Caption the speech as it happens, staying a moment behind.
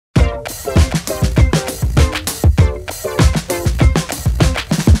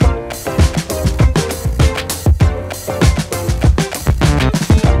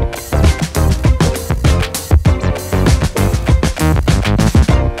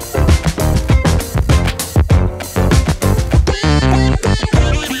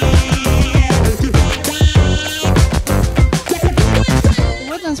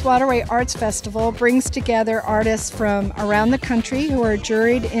Waterway Arts Festival brings together artists from around the country who are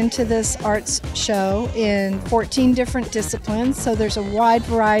juried into this arts show in 14 different disciplines, so there's a wide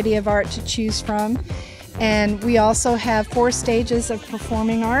variety of art to choose from. And we also have 4 stages of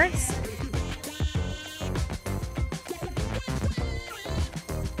performing arts.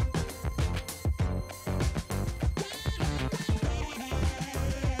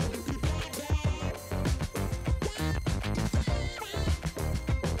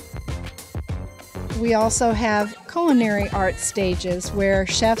 We also have culinary arts stages where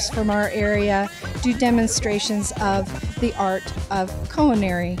chefs from our area do demonstrations of the art of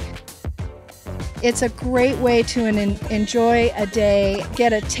culinary. It's a great way to enjoy a day,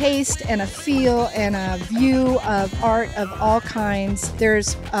 get a taste and a feel and a view of art of all kinds.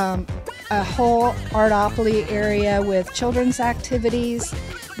 There's a whole artopoly area with children's activities.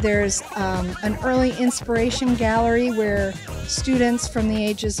 There's an early inspiration gallery where students from the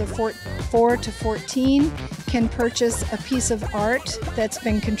ages of 4 to 14 can purchase a piece of art that's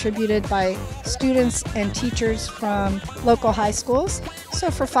been contributed by students and teachers from local high schools. So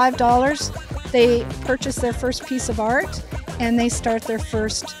for $5, they purchase their first piece of art and they start their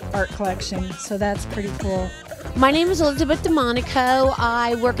first art collection. So that's pretty cool. My name is Elizabeth DeMonico.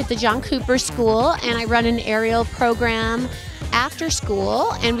 I work at the John Cooper School and I run an aerial program after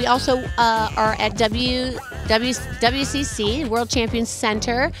school, and we also are at WCC, World Champions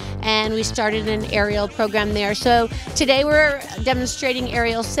Center, and we started an aerial program there. So today we're demonstrating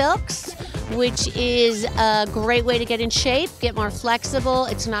aerial silks, which is a great way to get in shape, get more flexible.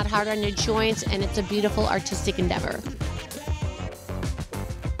 It's not hard on your joints, and it's a beautiful artistic endeavor.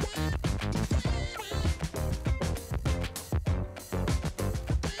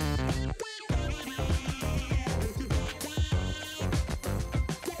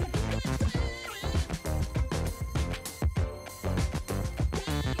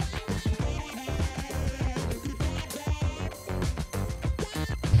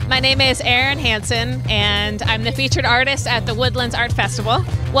 My name is Erin Hanson, and I'm the featured artist at the Woodlands Art Festival.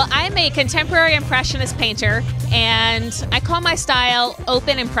 Well, I'm a contemporary impressionist painter, and I call my style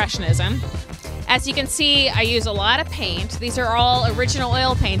open impressionism. As you can see, I use a lot of paint. These are all original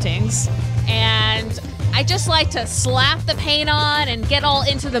oil paintings, and I just like to slap the paint on and get all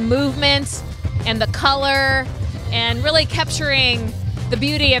into the movement and the color and really capturing the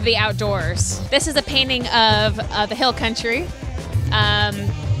beauty of the outdoors. This is a painting of the hill country.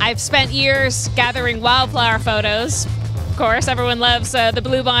 I've spent years gathering wildflower photos. Of course, everyone loves the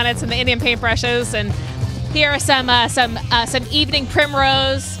bluebonnets and the Indian paintbrushes. And here are some evening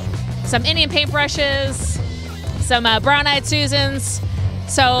primrose, some Indian paintbrushes, some brown-eyed Susans.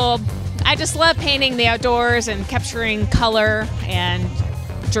 So I just love painting the outdoors and capturing color and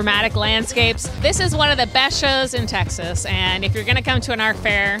dramatic landscapes. This is one of the best shows in Texas, and if you're going to come to an art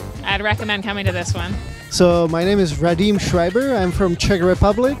fair, I'd recommend coming to this one. So my name is Radim Schreiber. I'm from Czech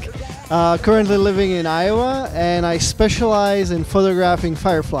Republic, currently living in Iowa, and I specialize in photographing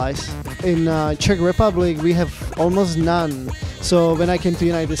fireflies. In Czech Republic, we have almost none. So when I came to the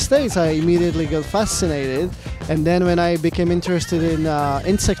United States, I immediately got fascinated. And then when I became interested in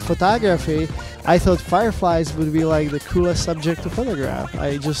insect photography, I thought fireflies would be like the coolest subject to photograph.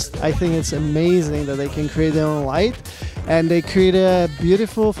 I think it's amazing that they can create their own light, and they create a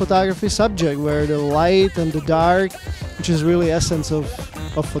beautiful photography subject where the light and the dark, which is really essence of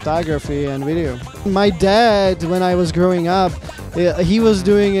photography and video. My dad, when I was growing up, he was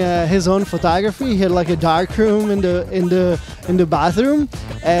doing his own photography. He had like a dark room in the bathroom,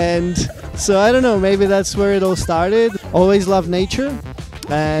 and so I don't know, maybe that's where it all started. Always loved nature,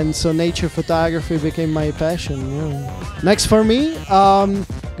 and so nature photography became my passion. Yeah. Next for me,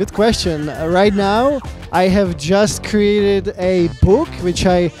 good question. Right now, I have just created a book which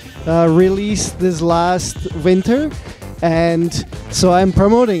I released this last winter, and so I'm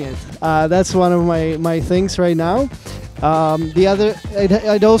promoting it. That's one of my things right now. The other,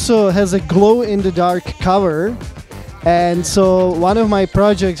 it also has a glow-in-the-dark cover. And so one of my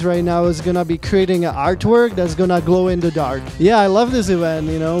projects right now is gonna be creating an artwork that's gonna glow in the dark. Yeah, I love this event,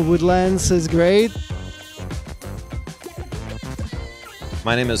 you know, Woodlands is great.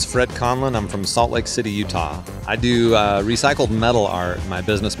 My name is Fred Conlon. I'm from Salt Lake City, Utah. I do recycled metal art. My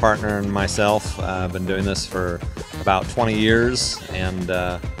business partner and myself have been doing this for about 20 years, and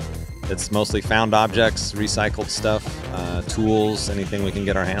It's mostly found objects, recycled stuff, tools, anything we can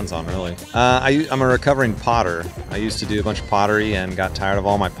get our hands on, really. I'm a recovering potter. I used to do a bunch of pottery and got tired of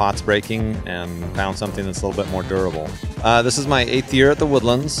all my pots breaking and found something that's a little bit more durable. This is my 8th year at the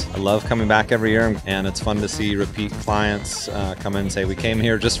Woodlands. I love coming back every year, and it's fun to see repeat clients come in and say, we came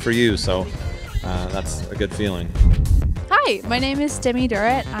here just for you, so that's a good feeling. Hi, my name is Demme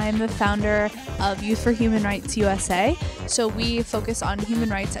Durrett. I'm the founder of Youth for Human Rights USA. So we focus on human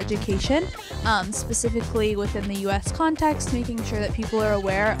rights education, specifically within the US context, making sure that people are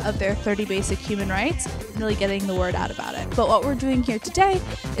aware of their 30 basic human rights and really getting the word out about it. But what we're doing here today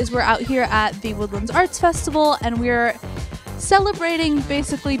is we're out here at the Woodlands Arts Festival, and we're celebrating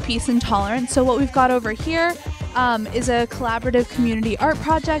basically peace and tolerance. So what we've got over here is a collaborative community art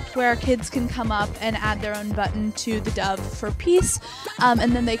project where kids can come up and add their own button to the dove for peace,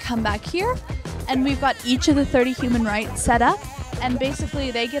 and then they come back here and we've got each of the 30 human rights set up, and basically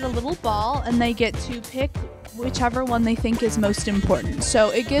they get a little ball and they get to pick whichever one they think is most important. So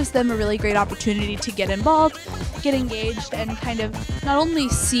it gives them a really great opportunity to get involved, get engaged, and kind of not only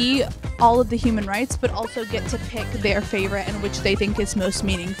see all of the human rights, but also get to pick their favorite and which they think is most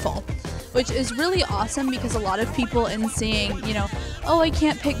meaningful. Which is really awesome, because a lot of people in seeing, oh, I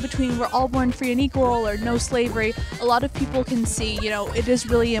can't pick between we're all born free and equal or no slavery, a lot of people can see, it is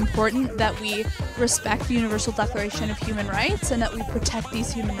really important that we respect the Universal Declaration of Human Rights and that we protect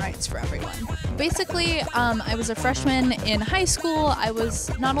these human rights for everyone. Basically, I was a freshman in high school. I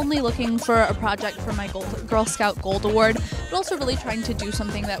was not only looking for a project for my Girl Scout Gold Award, but also really trying to do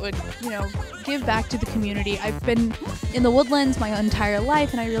something that would, give back to the community. I've been in the Woodlands my entire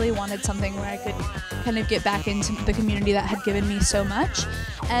life, and I really wanted something where I could kind of get back into the community that had given me so much.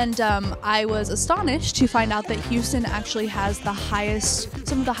 And I was astonished to find out that Houston actually has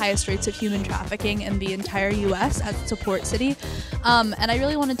some of the highest rates of human trafficking in the entire U.S. as a port city. And I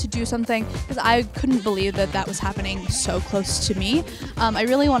really wanted to do something because I couldn't believe that that was happening so close to me. I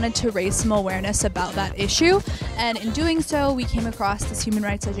really wanted to raise some awareness about that issue. And in doing so, we came across this human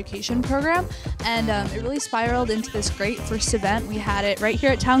rights education program, and it really spiraled into this great first event. We had it right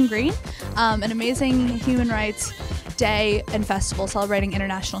here at Town Green, an amazing human rights day and festival celebrating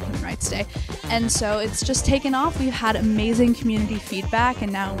International Human Rights Day. And so it's just taken off. We've had amazing community feedback,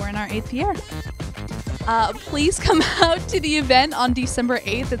 and now we're in our 8th year. Please come out to the event on December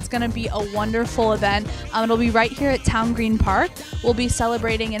 8th. It's going to be a wonderful event. It'll be right here at Town Green Park. We'll be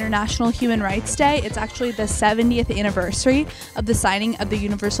celebrating International Human Rights Day. It's actually the 70th anniversary of the signing of the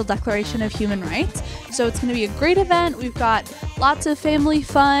Universal Declaration of Human Rights. So it's going to be a great event. We've got lots of family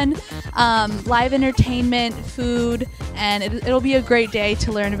fun, live entertainment, food, and it'll be a great day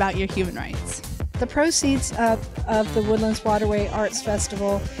to learn about your human rights. The proceeds of the Woodlands Waterway Arts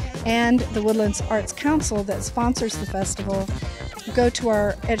Festival and the Woodlands Arts Council that sponsors the festival go to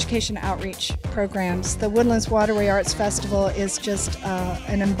our education outreach programs. The Woodlands Waterway Arts Festival is just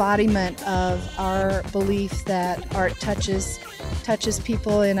an embodiment of our belief that art touches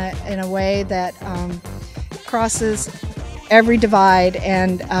people in a way that crosses every divide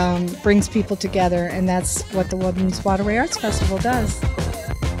and brings people together, and that's what the Woodlands Waterway Arts Festival does.